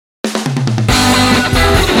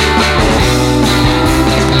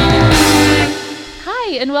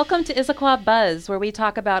and welcome to Issaquah Buzz, where we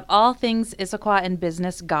talk about all things Issaquah and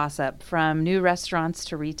business gossip, from new restaurants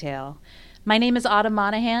to retail. My name is Autumn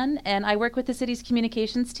Monahan, and I work with the city's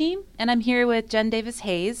communications team, and I'm here with Jen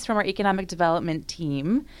Davis-Hayes from our economic development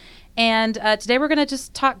team. And today we're going to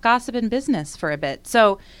just talk gossip and business for a bit.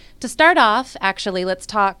 So to start off, actually, let's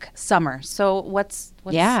talk summer. So what's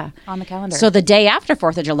on the calendar? So the day after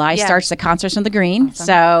 4th of July starts the Concerts on the Green. Awesome.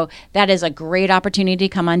 So that is a great opportunity to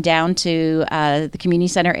come on down to the community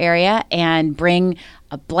center area and bring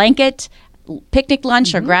a blanket, picnic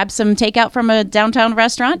lunch, or grab some takeout from a downtown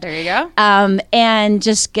restaurant. There you go. And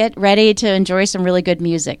just get ready to enjoy some really good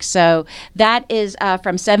music. So that is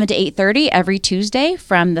from 7 to 8:30 every Tuesday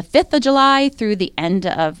from the 5th of July through the end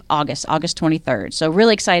of August 23rd. So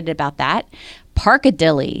really excited about that.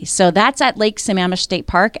 Parkadilly. So that's at Lake Sammamish State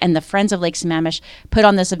Park, and the Friends of Lake Sammamish put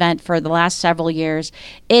on this event for the last several years.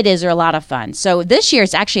 It is a lot of fun. So this year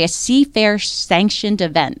it's actually a Seafair sanctioned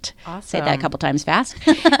event. Awesome. Say that a couple times fast.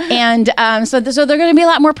 And so there's going to be a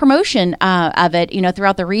lot more promotion of it,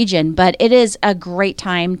 throughout the region. But it is a great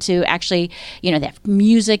time to actually, they have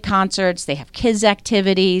music concerts, they have kids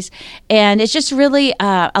activities, and it's just really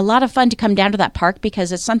a lot of fun to come down to that park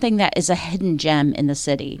because it's something that is a hidden gem in the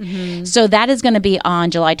city. Mm-hmm. So that is going to be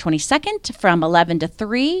on July 22nd from 11 to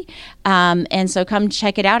 3. And so come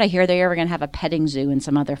check it out. I hear they're going to have a petting zoo and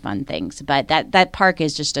some other fun things. But that park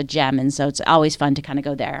is just a gem, and so it's always fun to kind of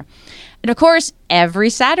go there. And, of course,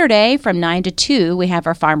 every Saturday from 9 to 2, we have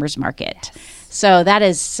our farmers market. Yes. So that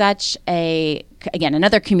is such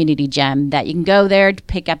another community gem that you can go there to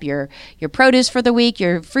pick up your produce for the week,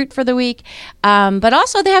 your fruit for the week. But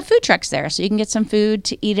also they have food trucks there, so you can get some food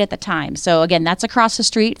to eat at the time. So again, that's across the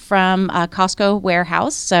street from Costco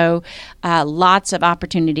warehouse. So lots of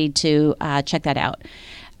opportunity to check that out.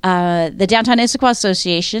 The Downtown Issaquah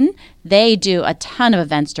Association, they do a ton of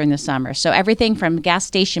events during the summer. So everything from gas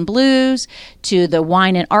station blues to the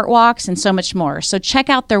wine and art walks and so much more. So check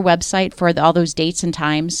out their website for all those dates and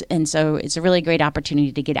times. And so it's a really great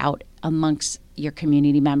opportunity to get out amongst your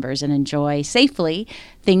community members and enjoy safely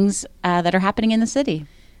things that are happening in the city.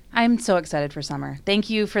 I'm so excited for summer. Thank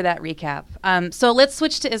you for that recap. So let's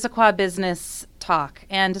switch to Issaquah business talk.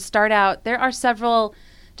 And to start out, there are several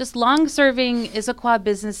just long-serving Issaquah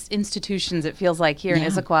business institutions, it feels like, here in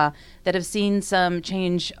Issaquah that have seen some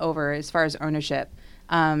change over as far as ownership.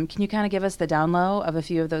 Can you kind of give us the down low of a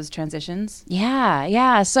few of those transitions?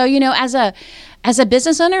 Yeah. So, as a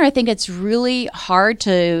business owner, I think it's really hard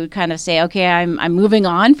to kind of say, okay, I'm moving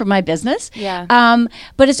on from my business. Yeah.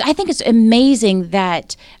 But I think it's amazing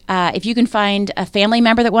that if you can find a family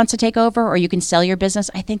member that wants to take over, or you can sell your business,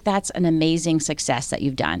 I think that's an amazing success that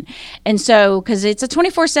you've done. And so, because it's a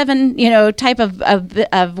 24/7, type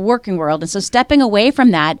of working world. And so stepping away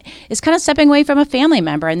from that is kind of stepping away from a family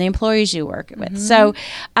member and the employees you work with.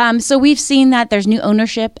 Mm-hmm. So we've seen that there's new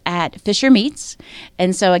ownership at Fisher Meats.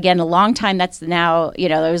 And so again, a long time, that's now,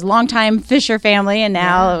 there was a long time Fisher family, and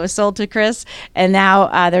now it was sold to Chris. And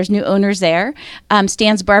now there's new owners there.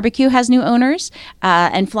 Stan's Barbecue has new owners,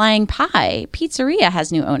 and Flying Pie Pizzeria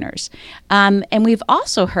has new owners. And we've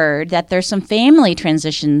also heard that there's some family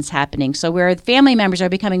transitions happening. So where family members are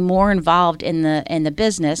becoming more involved in the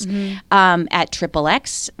business, at Triple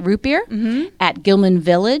X Root Beer, at Gilman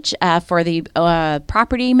Village for the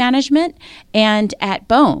property management, and at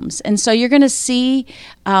Bohm's. And so you're going to see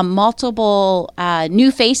multiple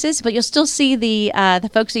new faces, but you'll still see the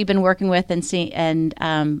folks that you've been working with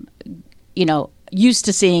used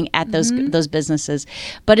to seeing at those businesses.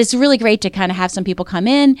 But it's really great to kind of have some people come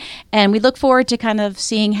in, and we look forward to kind of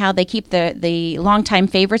seeing how they keep the longtime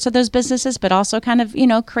favorites of those businesses, but also kind of,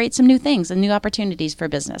 create some new things and new opportunities for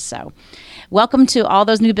business. So welcome to all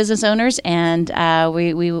those new business owners, and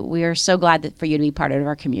we are so glad for you to be part of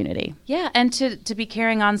our community. Yeah, and to be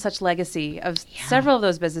carrying on such legacy of several of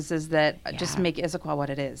those businesses that just make Issaquah what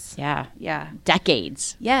it is. Yeah.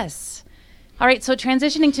 Decades. Yes. All right, so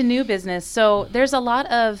transitioning to new business. So there's a lot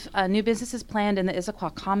of new businesses planned in the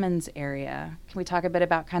Issaquah Commons area. Can we talk a bit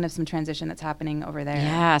about kind of some transition that's happening over there?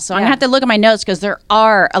 Yeah, so I'm going to have to look at my notes because there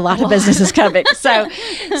are a lot of businesses coming.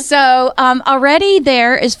 So already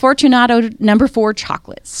there is Fortunato No. 4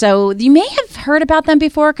 Chocolates. So you may have heard about them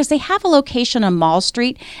before because they have a location on Mall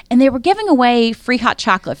Street, and they were giving away free hot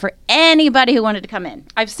chocolate for anybody who wanted to come in.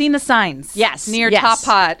 I've seen the signs. Yes. Near Top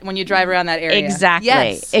Hot when you drive around that area.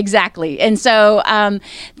 Exactly. And so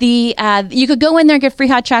you could go in there and get free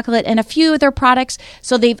hot chocolate and a few of their products.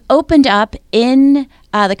 So they've opened up in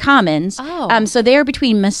the Commons. Oh. So they're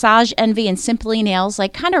between Massage Envy and Simply Nails,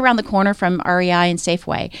 like kind of around the corner from REI and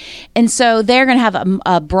Safeway. And so they're going to have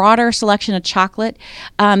a broader selection of chocolate.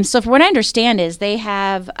 So from what I understand is they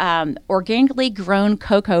have organically grown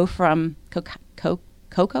cocoa from Cocoa?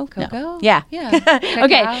 No. Yeah.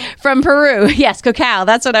 Okay. From Peru. Yes, cacao.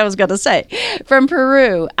 That's what I was going to say. From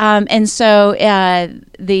Peru. And so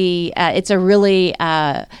it's a really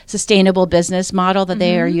sustainable business model that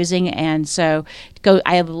they are using. And so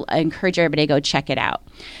I encourage everybody to go check it out.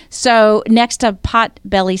 So next up,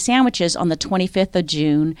 Potbelly Sandwiches on the 25th of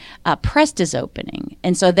June. Pressed is opening.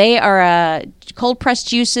 And so they are cold pressed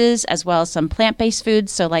juices as well as some plant-based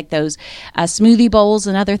foods. So like those smoothie bowls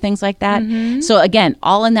and other things like that. So again,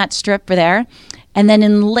 all in that strip there. And then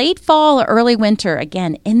in late fall or early winter,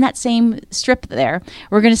 again, in that same strip there,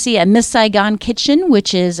 we're going to see a Miss Saigon Kitchen,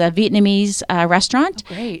 which is a Vietnamese restaurant.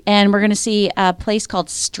 Oh, great. And we're going to see a place called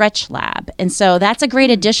Stretch Lab. And so that's a great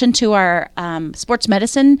addition to our sports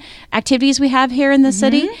medicine activities we have here in the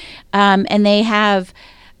city. And they have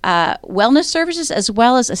wellness services as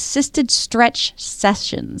well as assisted stretch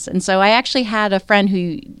sessions. And so I actually had a friend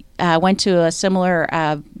who went to a similar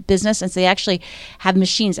business, and so they actually have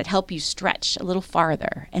machines that help you stretch a little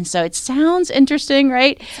farther. And so it sounds interesting,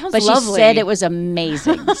 right? Sounds but lovely. She said it was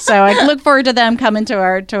amazing. So I look forward to them coming to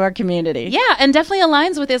our community. Yeah, and definitely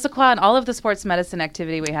aligns with Issaquah and all of the sports medicine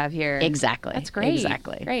activity we have here. Exactly. That's great.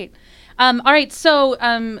 Exactly. Great. All right,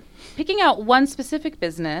 so picking out one specific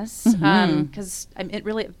business, because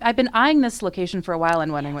I've been eyeing this location for a while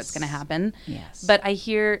and wondering what's going to happen. Yes. But I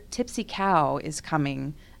hear Tipsy Cow is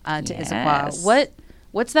coming to Issaquah.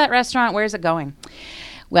 What's that restaurant? Where is it going?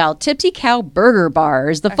 Well, Tipsy Cow Burger Bar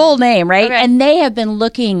is the full name, right? Okay. And they have been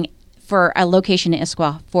looking for a location in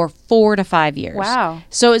Issaquah for 4 to 5 years. Wow.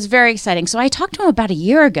 So it's very exciting. So I talked to them about a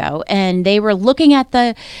year ago, and they were looking at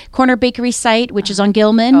the Corner Bakery site, which is on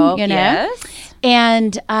Gilman, Yes.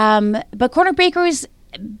 And but Corner Bakery was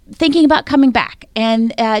thinking about coming back,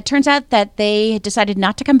 and it turns out that they had decided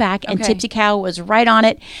not to come back, and Tipsy Cow was right on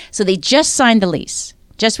it. So they just signed the lease.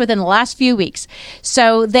 Just within the last few weeks.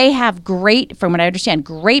 So they have great, from what I understand,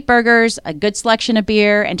 great burgers, a good selection of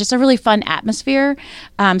beer, and just a really fun atmosphere.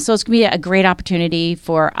 So it's going to be a great opportunity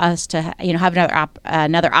for us to, have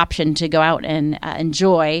another option to go out and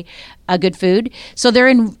enjoy good food. So they're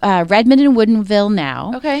in Redmond and Woodinville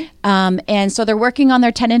now. Okay. And so they're working on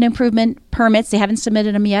their tenant improvement permits. They haven't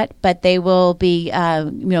submitted them yet, but they will be,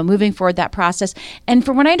 moving forward that process. And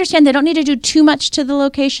from what I understand, they don't need to do too much to the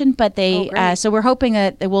location, but so we're hoping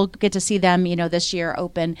that we'll get to see them, this year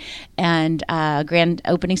open and grand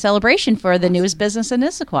opening celebration for the newest business in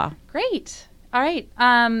Issaquah. Great. All right.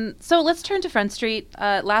 So let's turn to Front Street.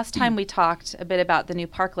 Last time we talked a bit about the new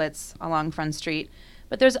parklets along Front Street.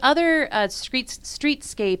 But there's other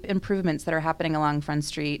streetscape improvements that are happening along Front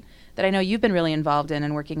Street that I know you've been really involved in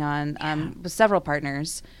and working on with several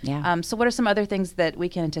partners. Yeah. So what are some other things that we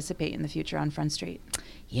can anticipate in the future on Front Street?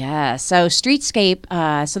 Yeah, so streetscape,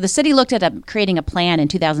 so the city looked at creating a plan in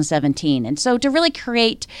 2017. And so to really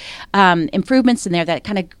create improvements in there that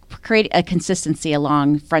kind of create a consistency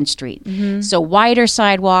along Front Street. So wider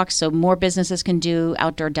sidewalks, so more businesses can do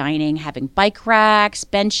outdoor dining, having bike racks,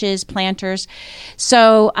 benches, planters.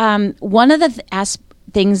 So one of the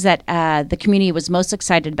things that the community was most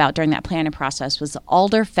excited about during that planning process was the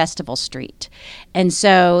Alder Festival Street. And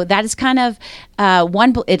so that is kind of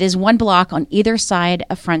it is one block on either side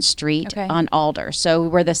of Front Street on Alder. So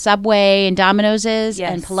where the Subway and Domino's is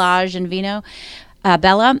and Pelage and Vino.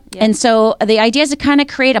 Bella. Yep. And so the idea is to kind of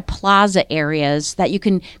create a plaza areas that you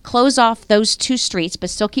can close off those two streets,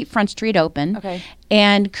 but still keep Front Street open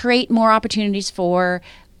and create more opportunities for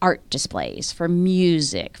art displays, for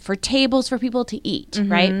music, for tables for people to eat,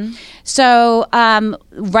 right? So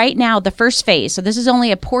right now, the first phase, so this is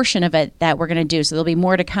only a portion of it that we're going to do, so there'll be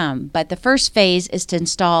more to come. But the first phase is to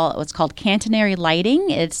install what's called catenary lighting.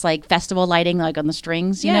 It's like festival lighting, like on the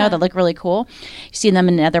strings, you know, that look really cool. You see them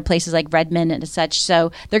in other places like Redmond and such.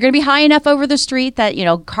 So they're going to be high enough over the street that,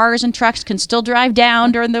 cars and trucks can still drive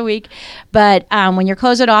down during the week. But when you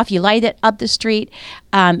close it off, you light it up the street.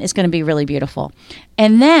 It's going to be really beautiful.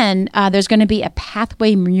 And then there's going to be a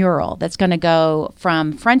pathway mural that's going to go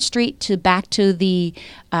from Front Street to back to the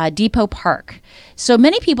Depot Park. So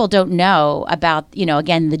many people don't know about,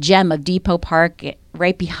 again, the gem of Depot Park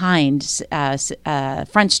right behind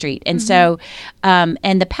Front Street. And so,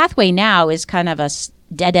 and the pathway now is kind of a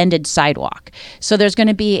dead-ended sidewalk. So there's going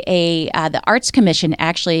to be the Arts Commission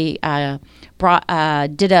actually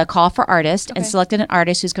did a call for artists and selected an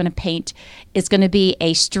artist who's going to paint. It's going to be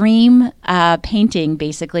a stream painting,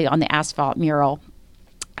 basically, on the asphalt mural.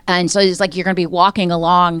 And so it's like you're going to be walking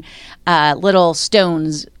along little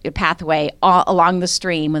stones pathway all along the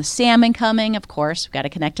stream with salmon coming. Of course, we've got to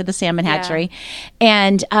connect to the salmon hatchery.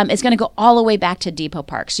 And it's going to go all the way back to Depot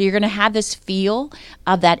Park. So you're going to have this feel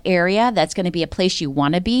of that area that's going to be a place you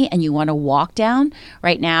want to be and you want to walk down.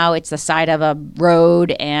 Right now, it's the side of a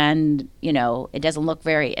road and, it doesn't look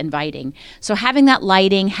very inviting. So having that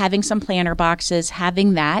lighting, having some planter boxes,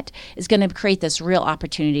 having that is going to create this real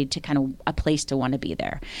opportunity to kind of a place to want to be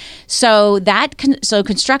there. So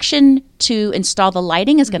construction to install the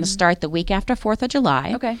lighting is going to start the week after 4th of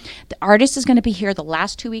July. Okay. The artist is going to be here the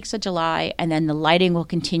last 2 weeks of July, and then the lighting will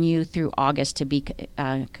continue through August to be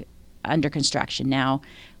under construction. Now,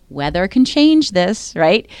 weather can change this,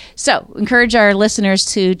 right? So encourage our listeners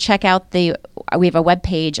to check out we have a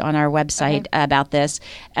webpage on our website about this,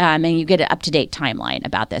 and you get an up-to-date timeline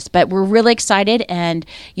about this. But we're really excited, and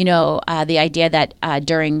the idea that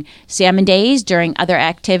during Salmon Days, during other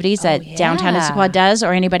activities that Downtown Issaquah does,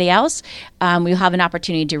 or anybody else, we'll have an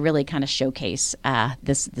opportunity to really kind of showcase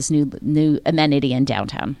this new amenity in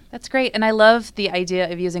downtown. That's great, and I love the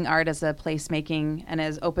idea of using art as a placemaking and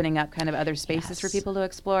as opening up kind of other spaces for people to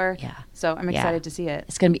explore. Yeah. So I'm excited to see it.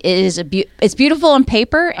 It's beautiful on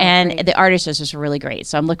paper, and great. The artist is just really great.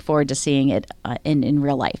 So I'm looking forward to seeing it in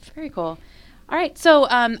real life. Very cool. All right. So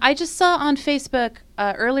I just saw on Facebook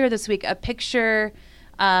earlier this week a picture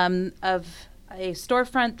of a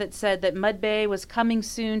storefront that said that Mud Bay was coming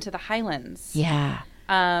soon to the Highlands. Yeah.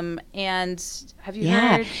 And have you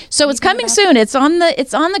heard? So it's coming soon. It's on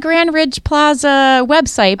the Grand Ridge Plaza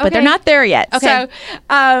website, but they're not there yet. Okay.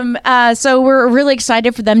 So we're really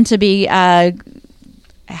excited for them to be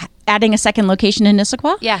adding a second location in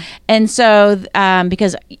Issaquah. Yeah. And so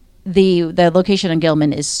because the location in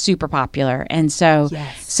Gilman is super popular, and so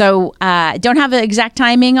don't have an exact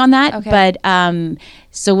timing on that, but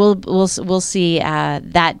so we'll see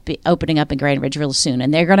that be opening up in Grand Ridge real soon,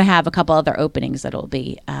 and they're going to have a couple other openings that'll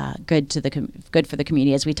be good for the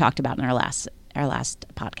community, as we talked about in our last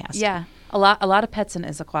podcast. Yeah, a lot of pets in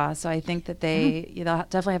Issaquah, so I think that they'll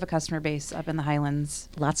definitely have a customer base up in the Highlands.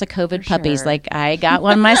 Lots of COVID puppies, like I got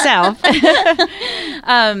one myself.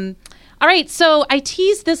 All right, so I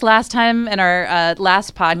teased this last time in our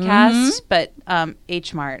last podcast, but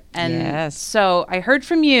H Mart, and so I heard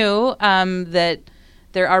from you that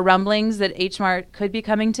there are rumblings that H Mart could be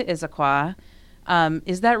coming to Issaquah.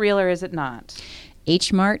 Is that real or is it not?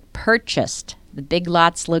 H Mart purchased the Big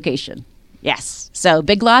Lots location. Yes. So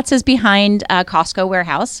Big Lots is behind Costco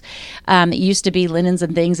warehouse. It used to be Linens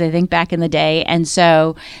and Things, I think, back in the day. And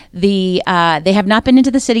so they have not been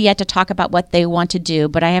into the city yet to talk about what they want to do.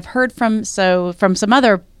 But I have heard from some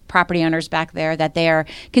other property owners back there that they are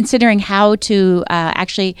considering how to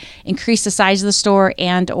actually increase the size of the store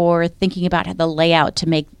and or thinking about the layout to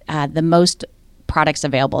make the most products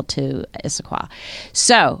available to Issaquah.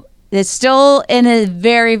 So it's still in a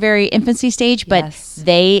very, very infancy stage, but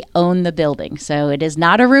they own the building. So it is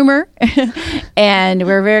not a rumor. And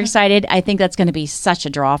we're very excited. I think that's going to be such a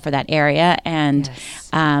draw for that area. And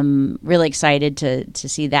really excited to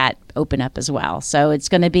see that open up as well. So it's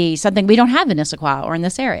going to be something we don't have in Issaquah or in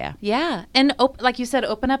this area. Yeah. And like you said,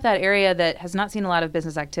 open up that area that has not seen a lot of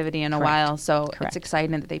business activity in a while. So it's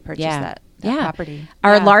exciting that they purchased that property.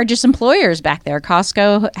 Our largest employers back there,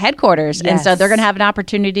 Costco headquarters. And so they're going to have an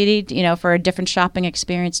opportunity, for a different shopping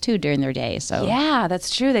experience too during their day. So yeah,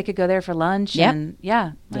 that's true. They could go there for lunch. And I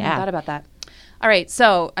hadn't thought about that. All right.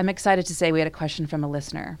 So I'm excited to say we had a question from a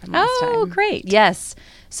listener from last time. Oh, great. Yes.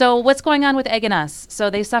 So what's going on with Egg and Us? So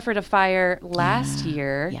they suffered a fire last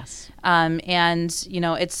year. Yes. And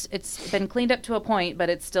it's been cleaned up to a point, but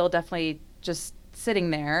it's still definitely just sitting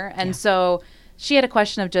there. And so she had a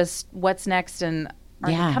question of just what's next, and are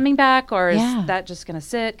you coming back, or is that just going to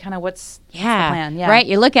sit? Kind of what's the plan? Yeah. Right.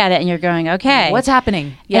 You look at it and you're going, okay. What's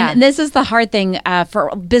happening? Yeah. And this is the hard thing for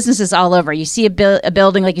businesses all over. You see a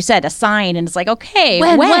building, like you said, a sign, and it's like, okay,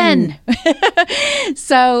 when?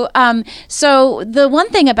 So the one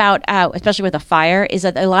thing about, especially with a fire, is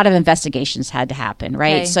that a lot of investigations had to happen,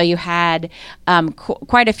 right? Okay. So you had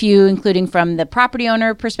quite a few, including from the property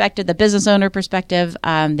owner perspective, the business owner perspective.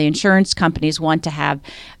 The insurance companies want to have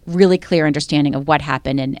really clear understanding of what happened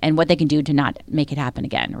and what they can do to not make it happen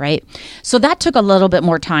again, right? So that took a little bit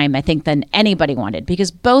more time, I think, than anybody wanted,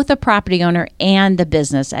 because both the property owner and the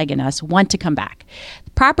business, Egg and Us, want to come back.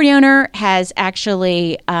 The property owner has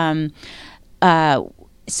actually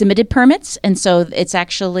submitted permits, and so it's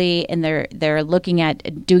actually, and they're looking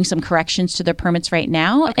at doing some corrections to their permits right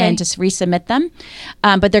now and to resubmit them.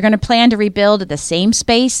 But they're going to plan to rebuild at the same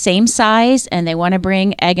space, same size, and they want to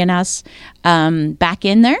bring Egg and Us back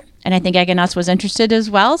in there. And I think Egg and Us was interested as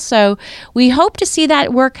well. So we hope to see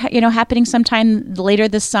that work, happening sometime later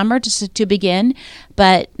this summer just to begin.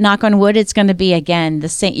 But knock on wood, it's going to be, again, the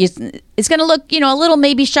same. It's going to look, a little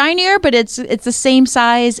maybe shinier, but it's the same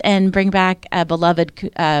size and bring back a beloved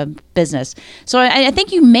business. So I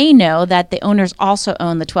think you may know that the owners also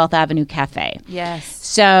own the 12th Avenue Cafe. Yes.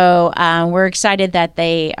 So we're excited that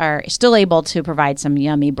they are still able to provide some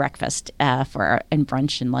yummy breakfast and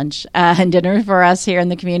brunch and lunch and dinner for us here in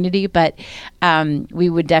the community. But we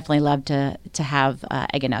would definitely love to have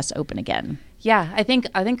Egg and Us open again. Yeah, I think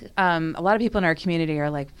a lot of people in our community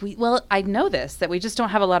are like, I know this, that we just don't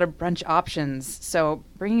have a lot of brunch options. So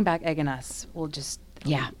bringing back Egg and Us will just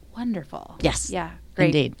be wonderful. Yes. Yeah, great.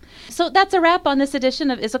 Indeed. So that's a wrap on this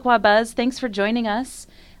edition of Issaquah Buzz. Thanks for joining us.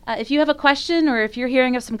 If you have a question or if you're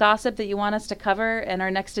hearing of some gossip that you want us to cover in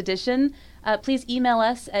our next edition, please email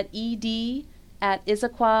us at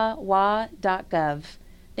ed@issaquahwa.gov.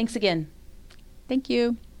 Thanks again. Thank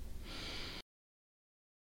you.